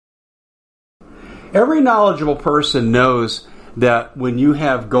Every knowledgeable person knows that when you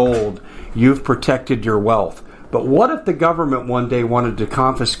have gold, you've protected your wealth. But what if the government one day wanted to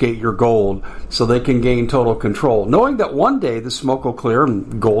confiscate your gold so they can gain total control, knowing that one day the smoke will clear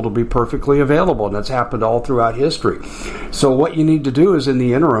and gold will be perfectly available, and that's happened all throughout history. So what you need to do is, in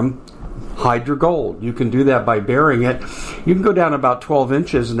the interim, hide your gold. You can do that by burying it. You can go down about 12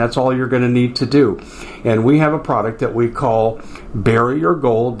 inches, and that's all you're going to need to do. And we have a product that we call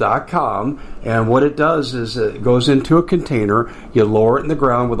buryyourgold.com, and what it does is it goes into a container. You lower it in the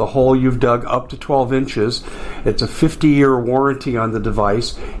ground with a hole you've dug up to 12 inches. It's a 50-year warranty on the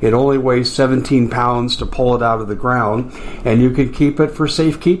device. It only weighs 17 pounds to pull it out of the ground, and you can keep it for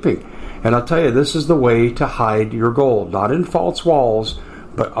safekeeping. And I'll tell you, this is the way to hide your gold, not in false walls,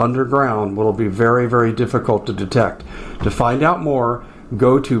 but underground. Will be very, very difficult to detect. To find out more,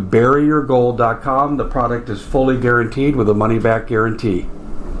 go to buryyourgold.com. The product is fully guaranteed with a money-back guarantee.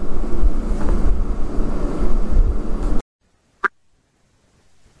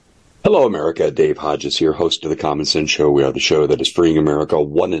 Hello, America. Dave Hodges here, host of The Common Sense Show. We are the show that is freeing America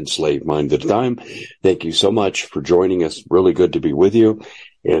one enslaved mind at a time. Thank you so much for joining us. Really good to be with you.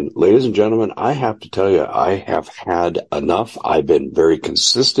 And ladies and gentlemen, I have to tell you, I have had enough. I've been very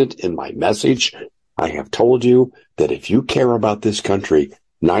consistent in my message. I have told you that if you care about this country,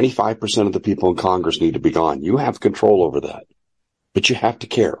 95% of the people in Congress need to be gone. You have control over that, but you have to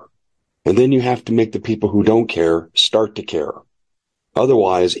care. And then you have to make the people who don't care start to care.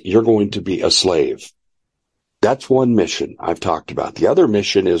 Otherwise, you're going to be a slave. That's one mission I've talked about. The other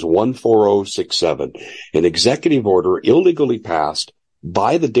mission is 14067, an executive order illegally passed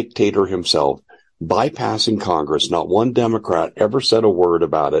by the dictator himself, bypassing Congress. Not one Democrat ever said a word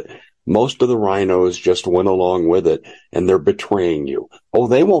about it. Most of the rhinos just went along with it, and they're betraying you. Oh,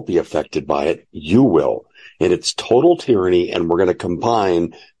 they won't be affected by it. You will. And it's total tyranny, and we're going to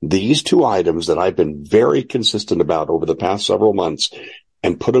combine these two items that I've been very consistent about over the past several months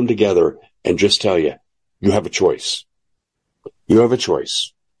and put them together and just tell you, you have a choice. You have a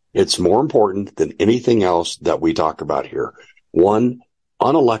choice. It's more important than anything else that we talk about here. One,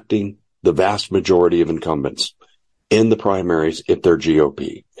 unelecting the vast majority of incumbents in the primaries if they're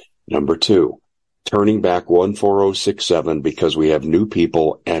GOP. Number two, turning back 14067 because we have new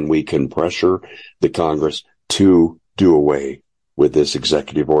people and we can pressure the Congress to do away with this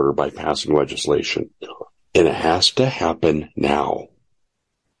executive order by passing legislation. And it has to happen now,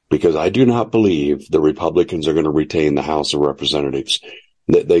 because I do not believe the Republicans are going to retain the House of Representatives.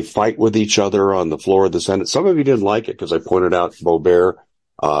 They fight with each other on the floor of the Senate. Some of you didn't like it because I pointed out Boebert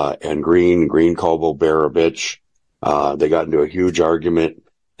and Green. Green called Boebert a bitch. They got into a huge argument.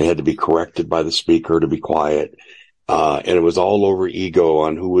 They had to be corrected by the speaker to be quiet. And it was all over ego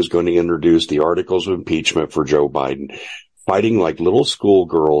on who was going to introduce the articles of impeachment for Joe Biden, fighting like little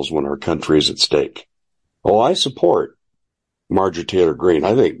schoolgirls when our country is at stake. Oh, I support Marjorie Taylor Greene.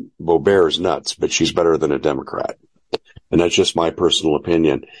 I think Boebert is nuts, but she's better than a Democrat. And that's just my personal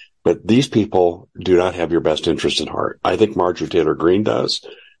opinion. But these people do not have your best interest in heart. I think Marjorie Taylor Greene does,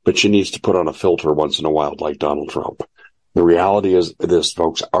 but she needs to put on a filter once in a while like Donald Trump. The reality is this,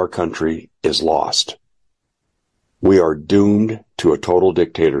 folks, our country is lost. We are doomed to a total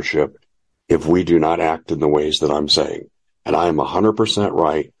dictatorship if we do not act in the ways that I'm saying. And I am 100%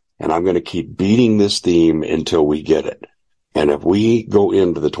 right, and I'm going to keep beating this theme until we get it. And if we go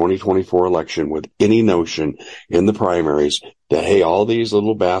into the 2024 election with any notion in the primaries that, hey, all these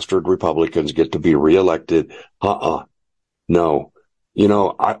little bastard Republicans get to be reelected, no. You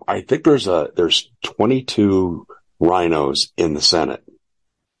know, I think there's 22 rhinos in the Senate.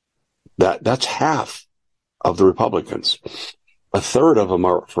 That's half of the Republicans. A third of them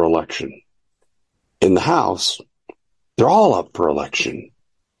are up for election. In the House, they're all up for election.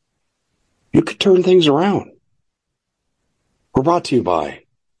 You could turn things around. We're brought to you by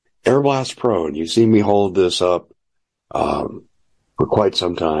Airblast Pro, and you see me hold this up for quite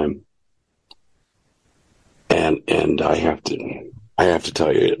some time. And I have to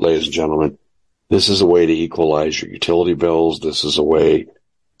tell you, ladies and gentlemen, this is a way to equalize your utility bills. This is a way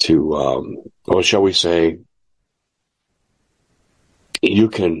to, shall we say, you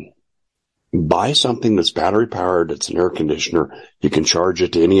can buy something that's battery powered. It's an air conditioner. You can charge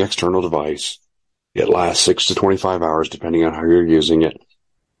it to any external device. It lasts 6 to 25 hours, depending on how you're using it.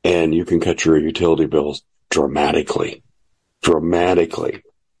 And you can cut your utility bills dramatically. And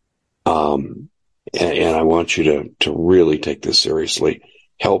I want you to really take this seriously.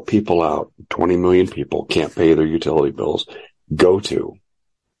 Help people out. 20 million people can't pay their utility bills. Go to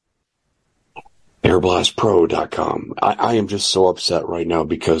airblastpro.com. I am just so upset right now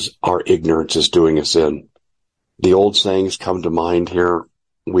because our ignorance is doing us in. The old sayings come to mind here.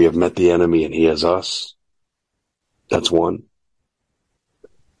 we have met the enemy and he has us. That's one.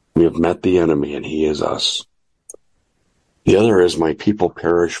 We have met the enemy and he is us. The other is my people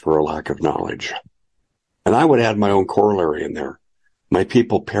perish for a lack of knowledge. And I would add my own corollary in there. My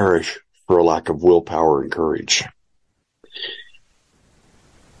people perish for a lack of willpower and courage.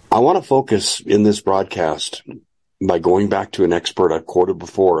 I want to focus in this broadcast by going back to an expert I've quoted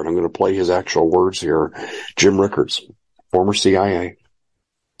before, and I'm going to play his actual words here. Jim Rickards, former CIA,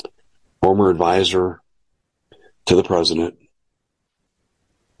 former advisor to the president.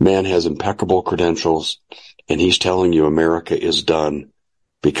 Man has impeccable credentials, and he's telling you America is done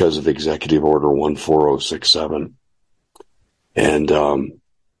because of Executive Order 14067. And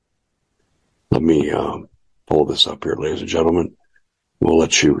let me pull this up here, ladies and gentlemen. We'll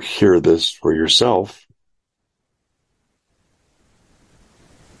let you hear this for yourself.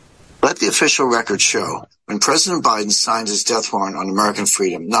 Let the official record show, when President Biden signed his death warrant on American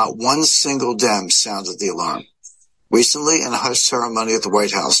freedom, not one single Dem sounded the alarm. Recently, in a hush ceremony at the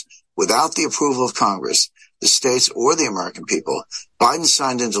White House, without the approval of Congress, the states, or the American people, Biden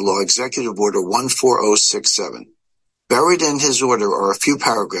signed into law Executive Order 14067. Buried in his order are a few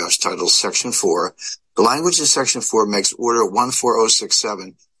paragraphs titled Section 4. The language in Section 4 makes Order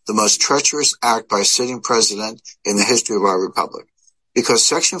 14067 the most treacherous act by a sitting president in the history of our republic, because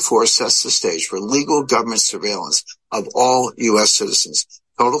Section 4 sets the stage for legal government surveillance of all U.S. citizens,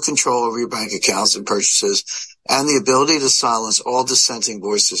 total control over your bank accounts and purchases, and the ability to silence all dissenting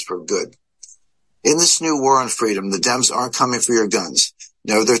voices for good. In this new war on freedom, the Dems aren't coming for your guns.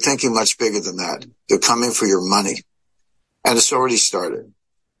 No, they're thinking much bigger than that. They're coming for your money. And it's already started.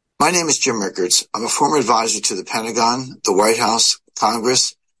 My name is Jim Rickards. I'm a former advisor to the Pentagon, the White House,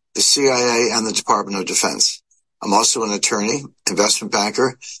 Congress, the CIA, and the Department of Defense. I'm also an attorney, investment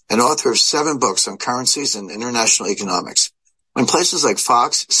banker, and author of 7 books on currencies and international economics. When places like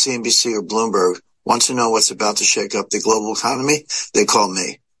Fox, CNBC, or Bloomberg want to know what's about to shake up the global economy, they call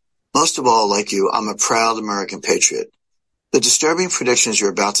me. Most of all, like you, I'm a proud American patriot. The disturbing predictions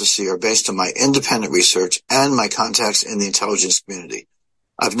you're about to see are based on my independent research and my contacts in the intelligence community.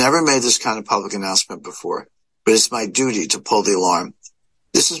 I've never made this kind of public announcement before, but it's my duty to pull the alarm.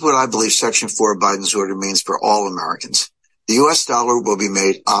 This is what I believe Section 4 of Biden's order means for all Americans. The U.S. dollar will be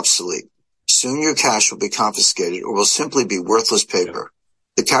made obsolete. Soon your cash will be confiscated or will simply be worthless paper.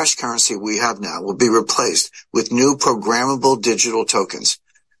 The cash currency we have now will be replaced with new programmable digital tokens.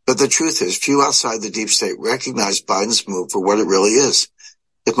 But the truth is, few outside the deep state recognize Biden's move for what it really is.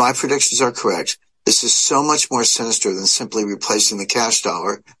 If my predictions are correct, this is so much more sinister than simply replacing the cash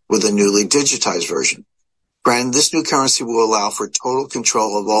dollar with a newly digitized version. Friend, this new currency will allow for total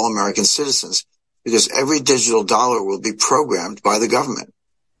control of all American citizens because every digital dollar will be programmed by the government.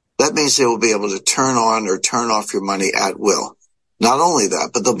 That means they will be able to turn on or turn off your money at will. Not only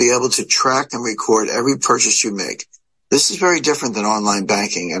that, but they'll be able to track and record every purchase you make. This is very different than online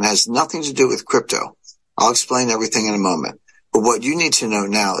banking and has nothing to do with crypto. I'll explain everything in a moment. But what you need to know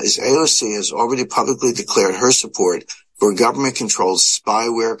now is AOC has already publicly declared her support for government-controlled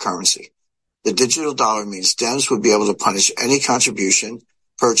spyware currency. The digital dollar means Dems would be able to punish any contribution,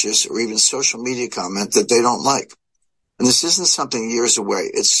 purchase, or even social media comment that they don't like. And this isn't something years away.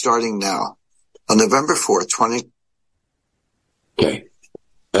 It's starting now. On November 4th, Okay.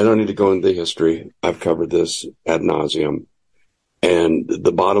 I don't need to go into the history. I've covered this ad nauseum. And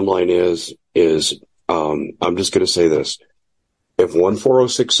the bottom line is I'm just going to say this. If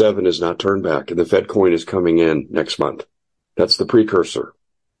 14067 is not turned back and the Fed coin is coming in next month, that's the precursor.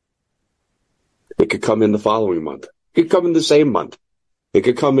 It could come in the following month. It could come in the same month. It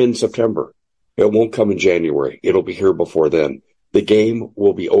could come in September. It won't come in January. It'll be here before then. The game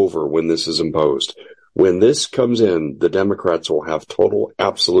will be over when this is imposed. When this comes in, the Democrats will have total,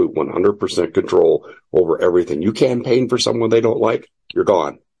 absolute 100% control over everything. You campaign for someone they don't like, you're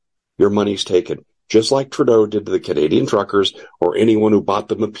gone. Your money's taken. Just like Trudeau did to the Canadian truckers or anyone who bought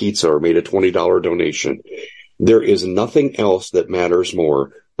them a pizza or made a $20 donation. There is nothing else that matters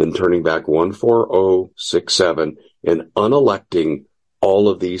more than turning back 14067 and unelecting all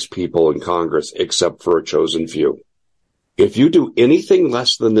of these people in Congress except for a chosen few. If you do anything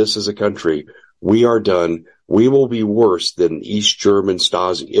less than this as a country, we are done. We will be worse than East German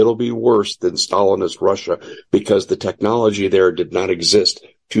Stasi. It'll be worse than Stalinist Russia because the technology there did not exist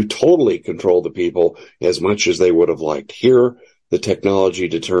to totally control the people as much as they would have liked. Here, the technology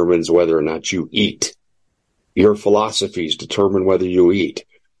determines whether or not you eat. Your philosophies determine whether you eat.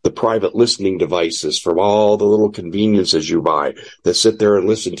 The private listening devices from all the little conveniences you buy that sit there and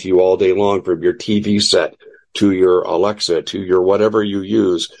listen to you all day long, from your TV set to your Alexa to your whatever you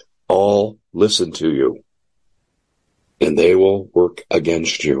use, all listen to you. and they will work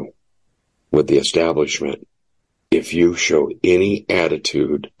against you with the establishment if you show any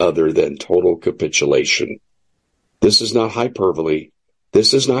attitude other than total capitulation. This is not hyperbole.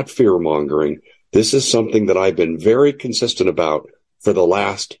 This is not fear-mongering. This is something that I've been very consistent about for the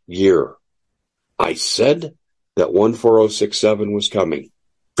last year. I said that 14067 was coming.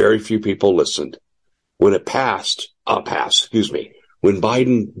 Very few people listened. When it passed, when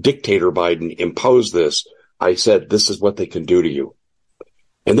dictator Biden imposed this, I said, this is what they can do to you.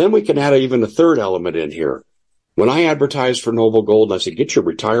 And then we can add even a third element in here. When I advertised for Noble Gold, I said, get your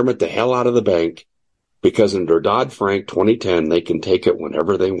retirement the hell out of the bank, because under Dodd-Frank 2010, they can take it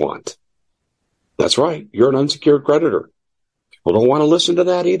whenever they want. That's right. You're an unsecured creditor. People don't want to listen to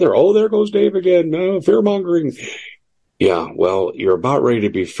that either. Oh, there goes Dave again. No, fear-mongering. Yeah, well, you're about ready to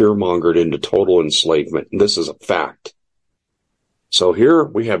be fear-mongered into total enslavement. And this is a fact. So here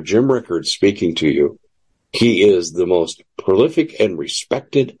we have Jim Rickards speaking to you. He is the most prolific and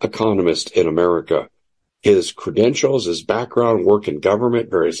respected economist in America. His credentials, his background, work in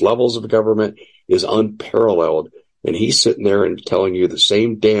government, various levels of government is unparalleled. And he's sitting there and telling you the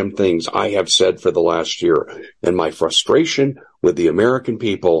same damn things I have said for the last year. And my frustration with the American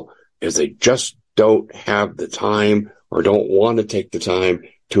people is they just don't have the time or don't want to take the time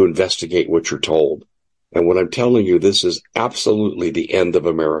to investigate what you're told. And what I'm telling you, this is absolutely the end of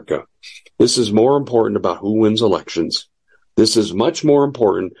America. This is more important about who wins elections. This is much more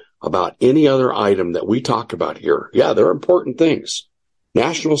important about any other item that we talk about here. Yeah, they're important things.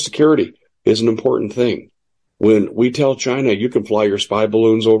 National security is an important thing. When we tell China, you can fly your spy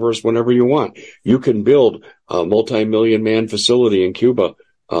balloons over us whenever you want. You can build a multi-million man facility in Cuba,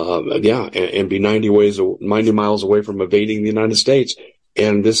 and be 90 miles away from invading the United States.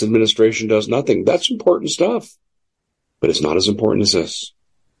 And this administration does nothing. That's important stuff. But it's not as important as this.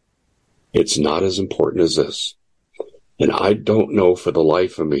 It's not as important as this. And I don't know for the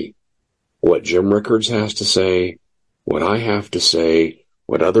life of me what Jim Rickards has to say, what I have to say,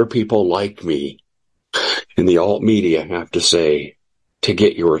 what other people like me in the alt media have to say to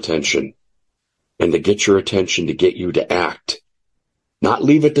get your attention, and to get your attention to get you to act. Not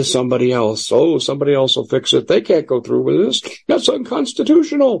leave it to somebody else. Oh, somebody else will fix it. They can't go through with this. That's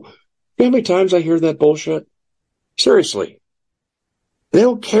unconstitutional. You know how many times I hear that bullshit? Seriously. They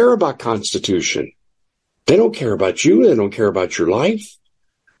don't care about Constitution. They don't care about you. They don't care about your life.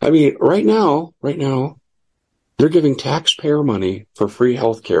 I mean, right now, they're giving taxpayer money for free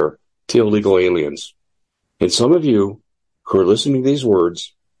health care to illegal aliens. And some of you who are listening to these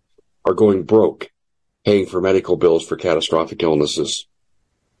words are going broke paying for medical bills for catastrophic illnesses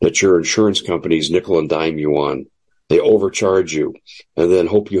that your insurance companies nickel and dime you on. They overcharge you and then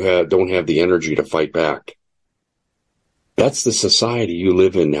hope you don't have the energy to fight back. That's the society you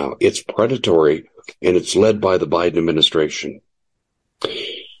live in now. It's predatory, and it's led by the Biden administration.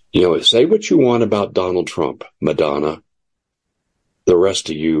 You know, say what you want about Donald Trump, Madonna. The rest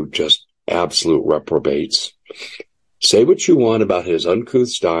of you just absolute reprobates. Say what you want about his uncouth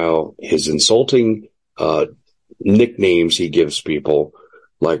style, his insulting nicknames he gives people,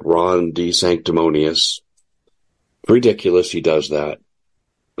 like Ron D. Sanctimonious. Ridiculous he does that.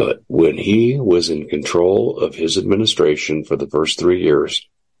 But when he was in control of his administration for the first 3 years,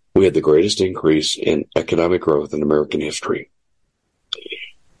 we had the greatest increase in economic growth in American history.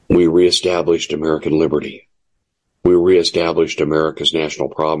 We reestablished American liberty. We reestablished America's national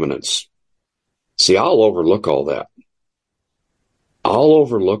prominence. See, I'll overlook all that. I'll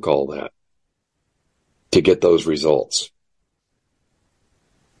overlook all that to get those results.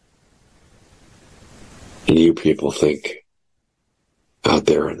 And you people think out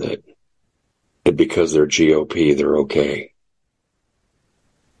there that because they're GOP, they're okay.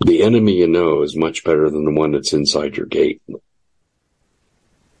 The enemy you know is much better than the one that's inside your gate.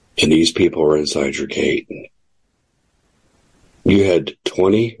 And these people are inside your gate. You had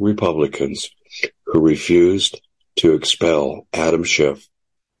 20 Republicans who refused to expel Adam Schiff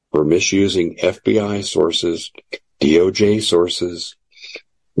for misusing FBI sources, DOJ sources,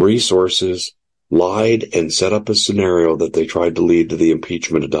 resources, lied and set up a scenario that they tried to lead to the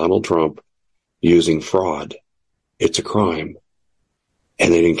impeachment of Donald Trump using fraud. It's a crime.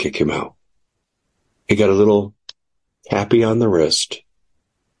 And they didn't kick him out. He got a little tappy on the wrist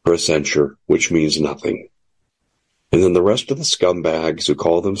for a censure, which means nothing. And then the rest of the scumbags who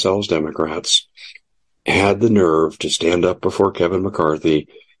call themselves Democrats had the nerve to stand up before Kevin McCarthy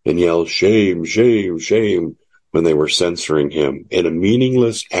and yell, shame, shame, shame, when they were censoring him in a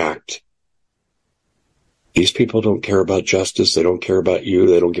meaningless act. These people don't care about justice. They don't care about you.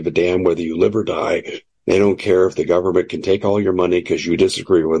 They don't give a damn whether you live or die. They don't care if the government can take all your money because you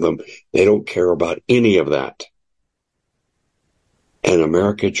disagree with them. They don't care about any of that. And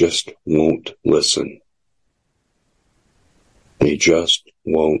America just won't listen. They just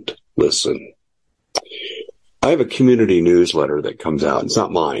won't listen. I have a community newsletter that comes out. It's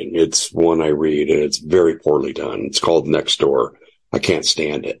not mine. It's one I read, and it's very poorly done. It's called Next Door. I can't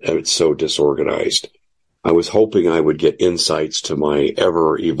stand it. It's so disorganized. I was hoping I would get insights to my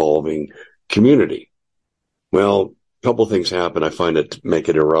ever-evolving community. Well, a couple of things happen. I find it to make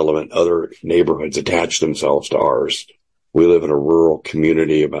it irrelevant. Other neighborhoods attach themselves to ours. We live in a rural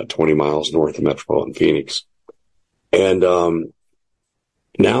community about 20 miles north of metropolitan Phoenix. And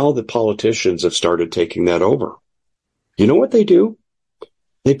now the politicians have started taking that over. You know what they do?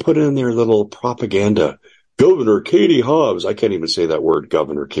 They put in their little propaganda. Governor Katie Hobbs. I can't even say that word,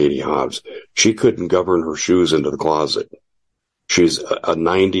 Governor Katie Hobbs. She couldn't govern her shoes into the closet. She's a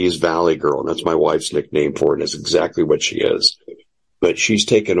 90s Valley girl, and that's my wife's nickname for it. It's exactly what she is. But she's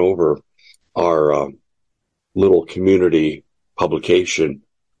taken over our little community publication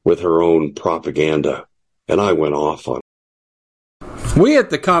with her own propaganda, and I went off on it. We at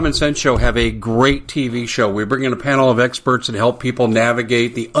the Common Sense Show have a great TV show. We bring in a panel of experts and help people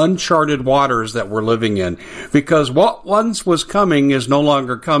navigate the uncharted waters that we're living in. Because what once was coming is no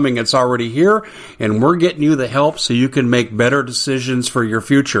longer coming. It's already here, and we're getting you the help so you can make better decisions for your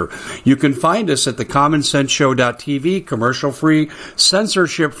future. You can find us at thecommonsenseshow.tv, commercial-free,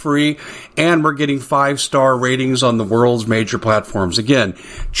 censorship-free, and we're getting 5-star ratings on the world's major platforms. Again,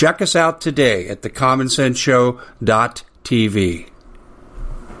 check us out today at thecommonsenseshow.tv.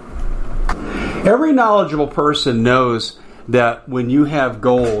 Every knowledgeable person knows that when you have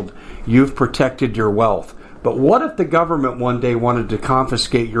gold, you've protected your wealth. But what if the government one day wanted to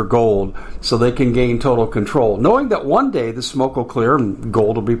confiscate your gold so they can gain total control, knowing that one day the smoke will clear and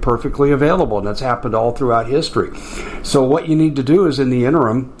gold will be perfectly available, and that's happened all throughout history. So what you need to do is, in the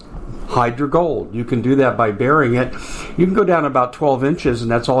interim, hide your gold. You can do that by burying it. You can go down about 12 inches, and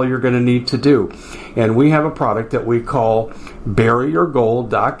that's all you're going to need to do. And we have a product that we call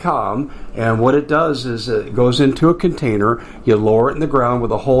buryyourgold.com, and what it does is it goes into a container. You lower it in the ground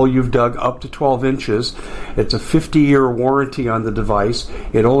with a hole you've dug up to 12 inches. It's a 50-year warranty on the device.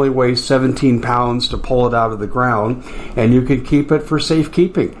 It only weighs 17 pounds to pull it out of the ground, and you can keep it for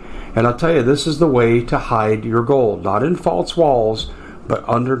safekeeping. And I'll tell you, this is the way to hide your gold. Not in false walls, but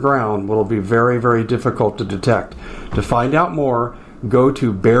underground will be very, very difficult to detect. To find out more, go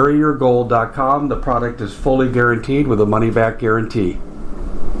to buryyourgold.com. The product is fully guaranteed with a money-back guarantee.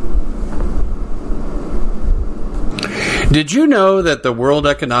 Did you know that the World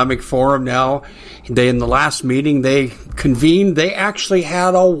Economic Forum now, in the last meeting they convened, they actually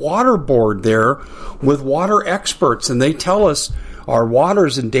had a water board there with water experts, and they tell us our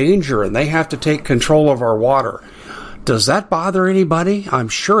water's in danger and they have to take control of our water. Does that bother anybody? I'm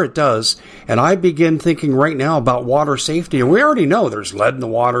sure it does. And I begin thinking right now about water safety. And we already know there's lead in the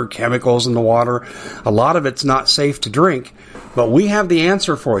water, chemicals in the water. A lot of it's not safe to drink. But we have the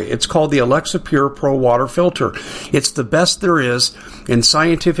answer for you. It's called the Alexa Pure Pro Water Filter. It's the best there is, and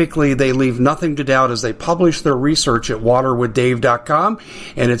scientifically they leave nothing to doubt as they publish their research at waterwithdave.com,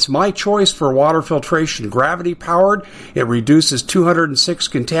 and it's my choice for water filtration. Gravity powered, it reduces 206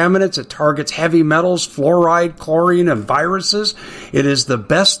 contaminants, it targets heavy metals, fluoride, chlorine, and viruses. It is the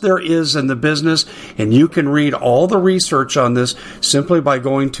best there is in the business, and you can read all the research on this simply by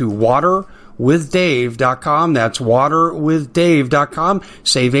going to waterwithdave.com. That's waterwithdave.com.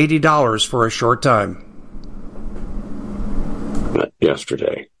 Save $80 for a short time.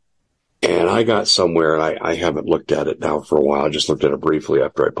 Yesterday. And I got somewhere, and I haven't looked at it now for a while. I just looked at it briefly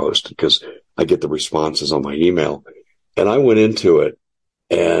after I posted because I get the responses on my email. And I went into it,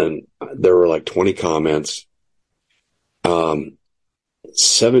 and there were like 20 comments.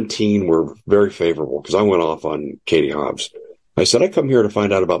 17 were very favorable because I went off on Katie Hobbs. I said, I come here to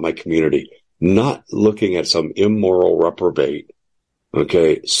find out about my community, not looking at some immoral reprobate,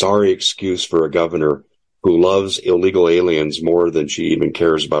 sorry excuse for a governor who loves illegal aliens more than she even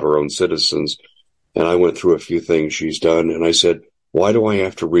cares about her own citizens. And I went through a few things she's done, and I said, why do I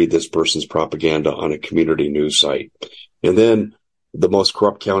have to read this person's propaganda on a community news site? And then the most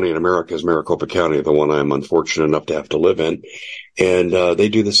corrupt county in America is Maricopa County, the one I'm unfortunate enough to have to live in. And they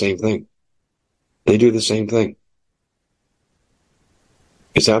do the same thing. They do the same thing.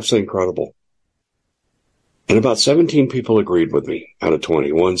 It's absolutely incredible. And about 17 people agreed with me out of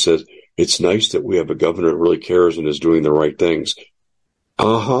 20. One says, it's nice that we have a governor that really cares and is doing the right things.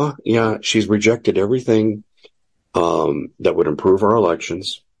 Yeah, she's rejected everything that would improve our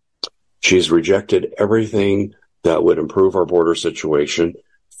elections. She's rejected everything that would improve our border situation,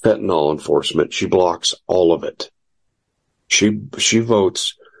 fentanyl enforcement. She blocks all of it. She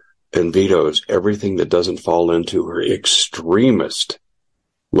votes and vetoes everything that doesn't fall into her extremist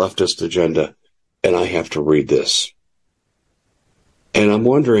leftist agenda. And I have to read this. And I'm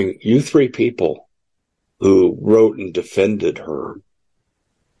wondering, you three people who wrote and defended her,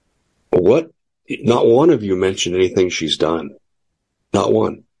 not one of you mentioned anything she's done. Not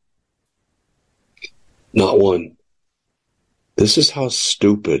one. Not one. This is how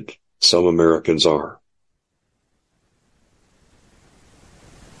stupid some Americans are.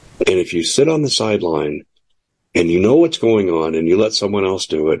 And if you sit on the sideline and you know what's going on and you let someone else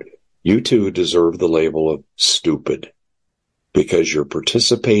do it, you too deserve the label of stupid, because you're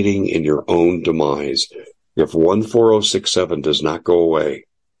participating in your own demise. If 14067 does not go away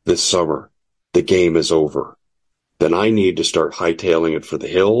this summer, the game is over. Then I need to start hightailing it for the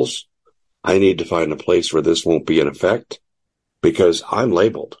hills. I need to find a place where this won't be in effect, because I'm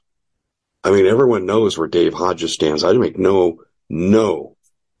labeled. I mean, everyone knows where Dave Hodges stands. I make no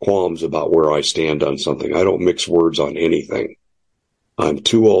qualms about where I stand on something. I don't mix words on anything. I'm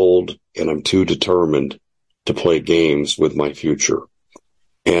too old and I'm too determined to play games with my future.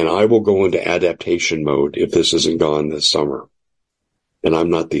 And I will go into adaptation mode if this isn't gone this summer. And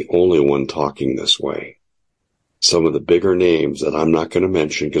I'm not the only one talking this way. Some of the bigger names that I'm not going to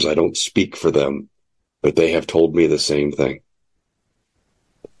mention because I don't speak for them, but they have told me the same thing.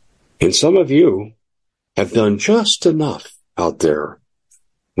 And some of you have done just enough out there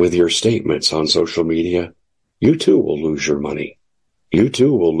with your statements on social media. You too will lose your money. You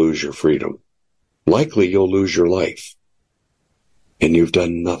too will lose your freedom. Likely you'll lose your life. And you've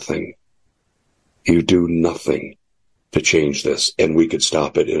done nothing. You do nothing to change this, and we could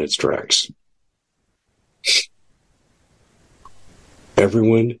stop it in its tracks.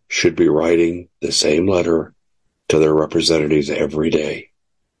 Everyone should be writing the same letter to their representatives every day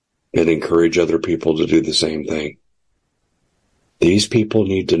and encourage other people to do the same thing. These people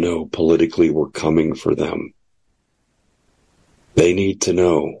need to know politically we're coming for them. They need to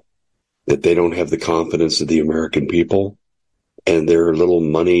know that they don't have the confidence of the American people and their little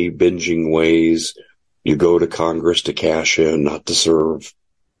money binging ways. You go to Congress to cash in, not to serve.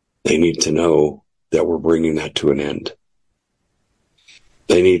 They need to know that we're bringing that to an end.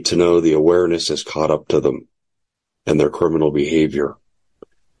 They need to know the awareness has caught up to them and their criminal behavior.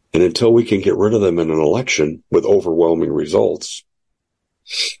 And until we can get rid of them in an election with overwhelming results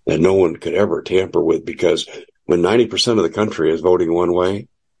that no one could ever tamper with, because when 90% of the country is voting one way,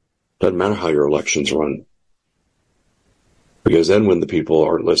 doesn't matter how your elections run. Because then when the people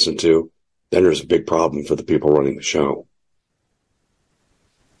aren't listened to, then there's a big problem for the people running the show.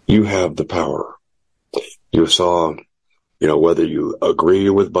 You have the power. You saw, whether you agree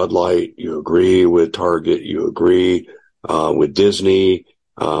with Bud Light, you agree with Target, you agree with Disney.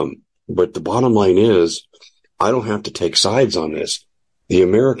 But the bottom line is, I don't have to take sides on this. The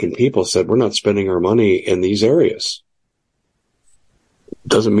American people said, we're not spending our money in these areas.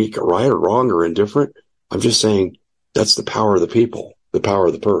 Doesn't make it right or wrong or indifferent. I'm just saying that's the power of the people, the power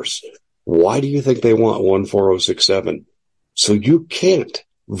of the purse. Why do you think they want 14067? So you can't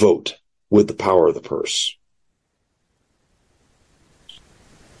vote with the power of the purse.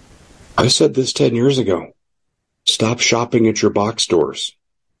 I said this 10 years ago. Stop shopping at your box stores.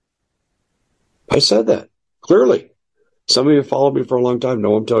 I said that clearly. Some of you followed me for a long time.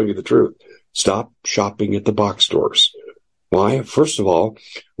 No, I'm telling you the truth. Stop shopping at the box stores. Why? First of all,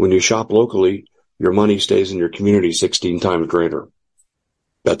 when you shop locally, your money stays in your community 16 times greater.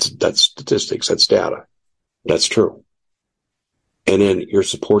 That's statistics. That's data. That's true. And then you're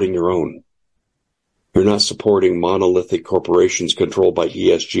supporting your own. You're not supporting monolithic corporations controlled by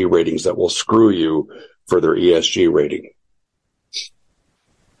ESG ratings that will screw you for their ESG rating.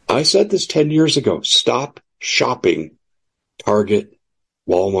 I said this 10 years ago. Stop shopping Target,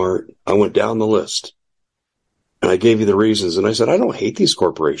 Walmart. I went down the list. And I gave you the reasons. And I said, I don't hate these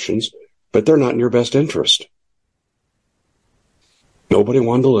corporations, but they're not in your best interest. Nobody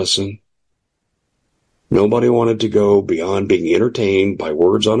wanted to listen. Nobody wanted to go beyond being entertained by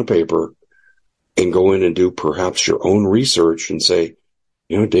words on a paper and go in and do perhaps your own research and say,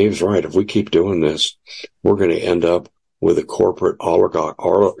 Dave's right. If we keep doing this, we're going to end up with a corporate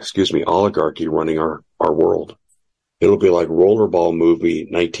oligarchy running our world. It'll be like Rollerball movie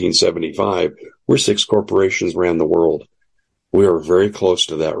 1975, where 6 corporations ran the world. We are very close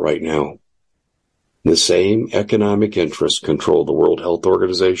to that right now. The same economic interests control the World Health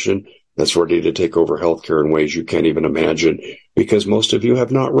Organization that's ready to take over healthcare in ways you can't even imagine, because most of you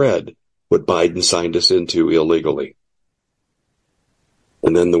have not read what Biden signed us into illegally.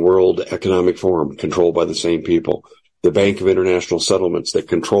 And then the World Economic Forum, controlled by the same people. The Bank of International Settlements that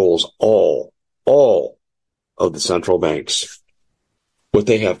controls all of the central banks. what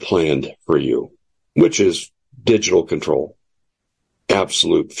they have planned for you, which is digital control,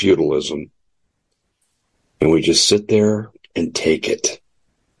 absolute feudalism. And we just sit there and take it.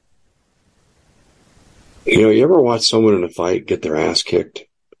 You know, you ever watch someone in a fight get their ass kicked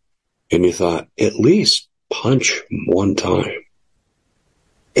and you thought, at least punch one time.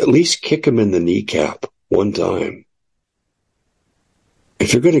 At least kick him in the kneecap one time.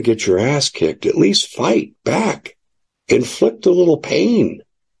 If you're going to get your ass kicked, at least fight back. Inflict a little pain.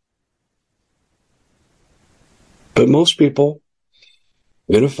 But most people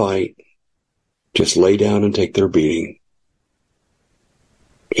in a fight just lay down and take their beating.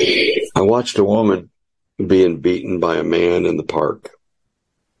 I watched a woman being beaten by a man in the park.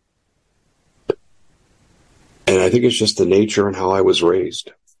 And I think it's just the nature and how I was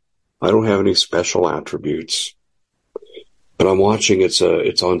raised. I don't have any special attributes. But I'm watching, it's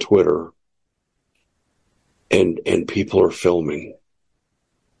on Twitter. And people are filming.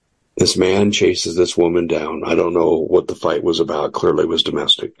 This man chases this woman down. I don't know what the fight was about. Clearly it was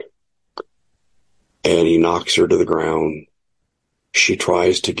domestic. And he knocks her to the ground. She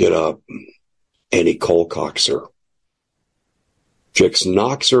tries to get up, and he cold cocks her. Fix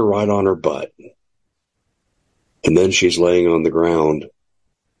knocks her right on her butt. And then she's laying on the ground,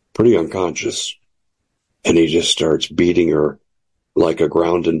 pretty unconscious. And he just starts beating her like a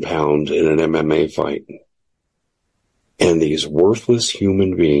ground and pound in an MMA fight. And these worthless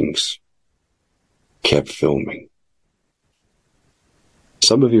human beings kept filming.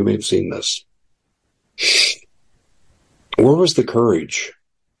 Some of you may have seen this. Where was the courage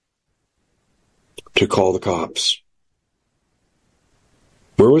to call the cops?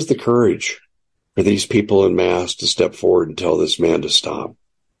 Where was the courage for these people en masse to step forward and tell this man to stop?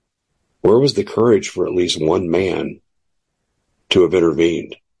 Where was the courage for at least one man to have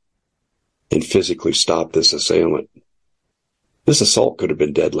intervened and physically stop this assailant? This assault could have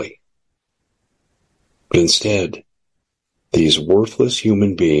been deadly. But instead, these worthless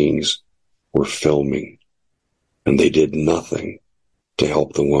human beings were filming, and they did nothing to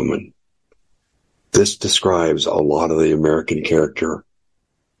help the woman. This describes a lot of the American character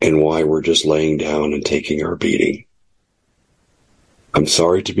and why we're just laying down and taking our beating. I'm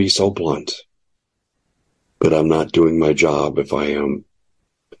sorry to be so blunt, but I'm not doing my job if I am.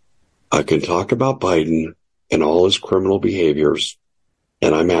 I can talk about Biden and all his criminal behaviors,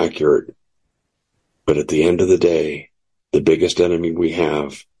 and I'm accurate. But at the end of the day, the biggest enemy we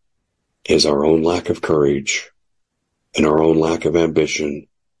have is our own lack of courage and our own lack of ambition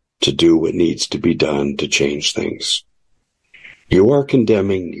to do what needs to be done to change things. You are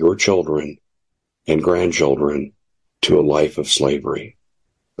condemning your children and grandchildren to a life of slavery,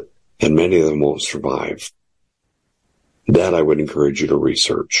 and many of them won't survive. That I would encourage you to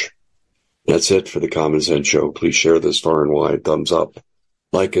research. That's it for the Common Sense Show. Please share this far and wide. Thumbs up.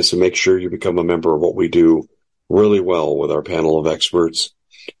 Like us, and make sure you become a member of what we do really well with our panel of experts,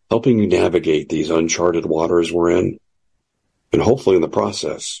 helping you navigate these uncharted waters we're in. And hopefully in the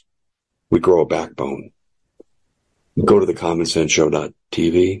process, we grow a backbone. Go to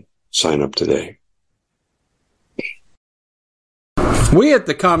thecommonsenseshow.tv. Sign up today. We at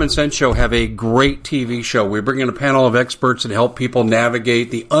the Common Sense Show have a great TV show. We bring in a panel of experts that help people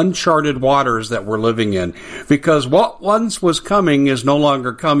navigate the uncharted waters that we're living in. Because what once was coming is no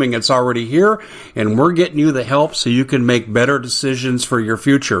longer coming. It's already here, and we're getting you the help so you can make better decisions for your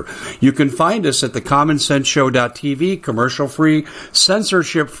future. You can find us at thecommonsenseshow.tv, commercial-free,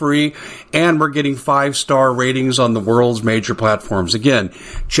 censorship-free, and we're getting 5-star ratings on the world's major platforms. Again,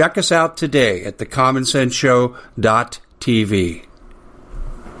 check us out today at thecommonsenseshow.tv.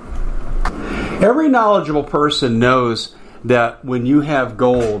 Every knowledgeable person knows that when you have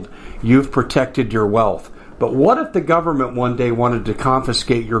gold, you've protected your wealth. But what if the government one day wanted to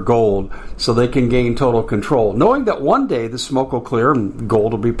confiscate your gold so they can gain total control, knowing that one day the smoke will clear and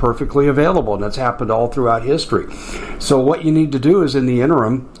gold will be perfectly available, and that's happened all throughout history. So what you need to do is, in the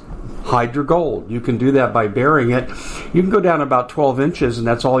interim, hide your gold. You can do that by burying it. You can go down about 12 inches, and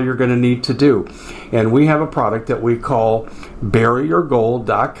that's all you're going to need to do. And we have a product that we call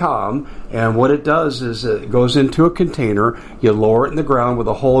buryyourgold.com, and what it does is it goes into a container. You lower it in the ground with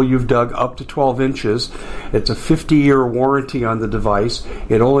a hole you've dug up to 12 inches. It's a 50-year warranty on the device.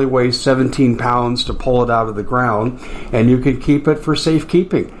 It only weighs 17 pounds to pull it out of the ground, and you can keep it for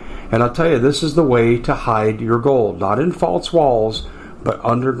safekeeping. And I'll tell you, this is the way to hide your gold, not in false walls, but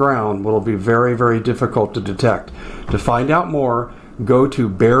underground. Will be very, very difficult to detect. To find out more, go to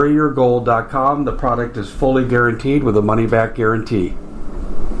buryyourgold.com. The product is fully guaranteed with a money-back guarantee.